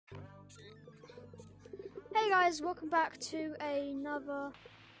Hey guys, welcome back to another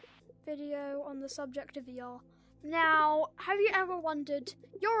video on the subject of VR. Now, have you ever wondered,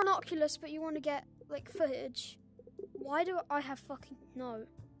 you're on Oculus but you want to get like footage? Why do I have fucking no?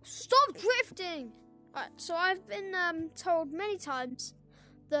 Stop drifting! Alright, so I've been told many times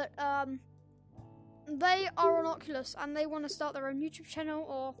that they are on Oculus and they want to start their own YouTube channel,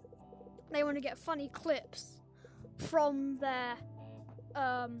 or they want to get funny clips from their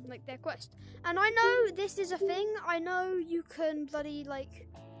like their Quest. And I know this is a thing. I know you can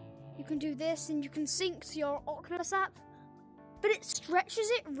you can do this and you can sync to your Oculus app, but it stretches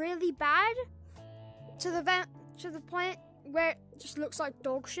it really bad to the point where it just looks like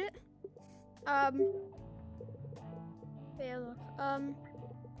dog shit. Yeah, look.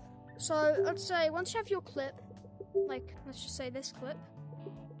 So let's say once you have your clip, like let's just say this clip.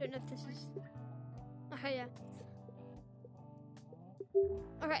 Don't know if this is. Okay, yeah.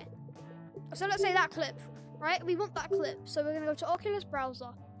 Okay, so let's say that clip, right? We want that clip, so we're gonna go to Oculus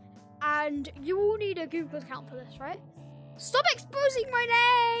browser, and you will need a Google account for this, right? Stop exposing my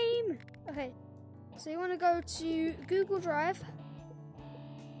name! Okay, so you want to go to Google Drive.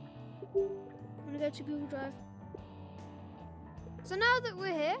 I'm gonna go to Google Drive. So now that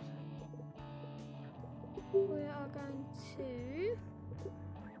we're here, we are going to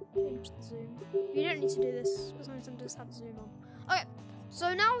change the zoom. You don't need to do this, for some reason just have zoom on. Okay,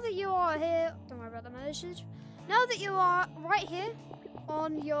 so now that you are here, don't worry about the message. Now that you are right here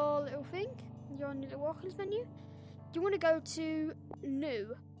on your little thing, you're on your little Oculus menu, you want to go to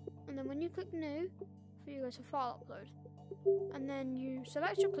New. And then when you click New, you go to File Upload. And then you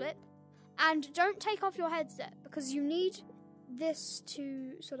select your clip. And don't take off your headset, because you need this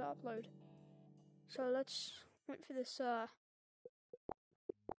to sort of upload. So let's wait for this, let's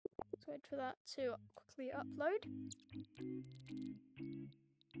wait for that to quickly upload.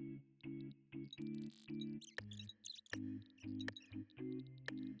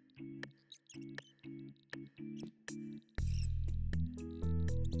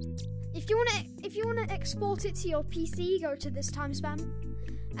 If you wanna export it to your PC, go to this timestamp.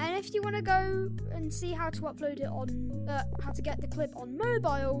 And if you wanna go and see how to upload it on, how to get the clip on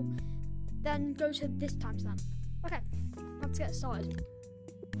mobile, then go to this timestamp. Okay, let's get started.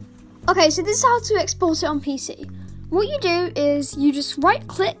 Okay, so this is how to export it on PC. What you do is you just right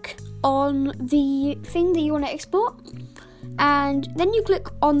click on the thing that you want to export, and then you click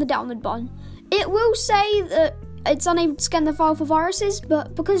on the download button. It will say that it's unable to scan the file for viruses,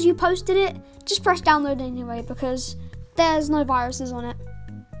 but because you posted it, just press download anyway, because there's no viruses on it.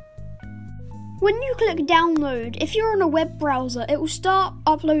 When you click download, if you're on a web browser, it will start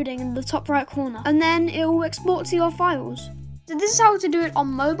uploading in the top right corner, and then it will export to your files. So this is how to do it on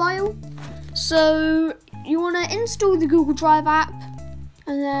mobile. So you want to install the Google Drive app,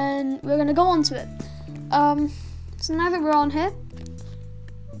 and then we're going to go on to it. So now that we're on here,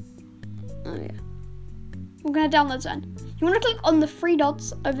 oh yeah, we're going to download then. You want to click on the three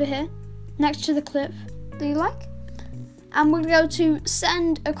dots over here, next to the clip that you like, and we're going to go to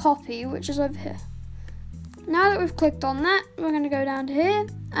send a copy, which is over here. Now that we've clicked on that, we're going to go down to here,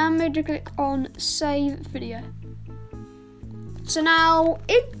 and we're going to click on save video. So now,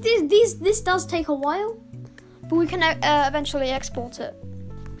 this does take a while, but we can eventually export it.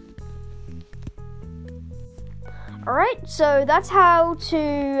 Alright, so that's how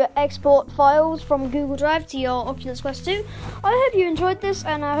to export files from Google Drive to your Oculus Quest 2. I hope you enjoyed this,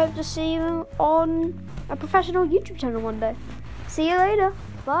 and I hope to see you on a professional YouTube channel one day. See you later.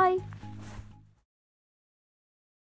 Bye.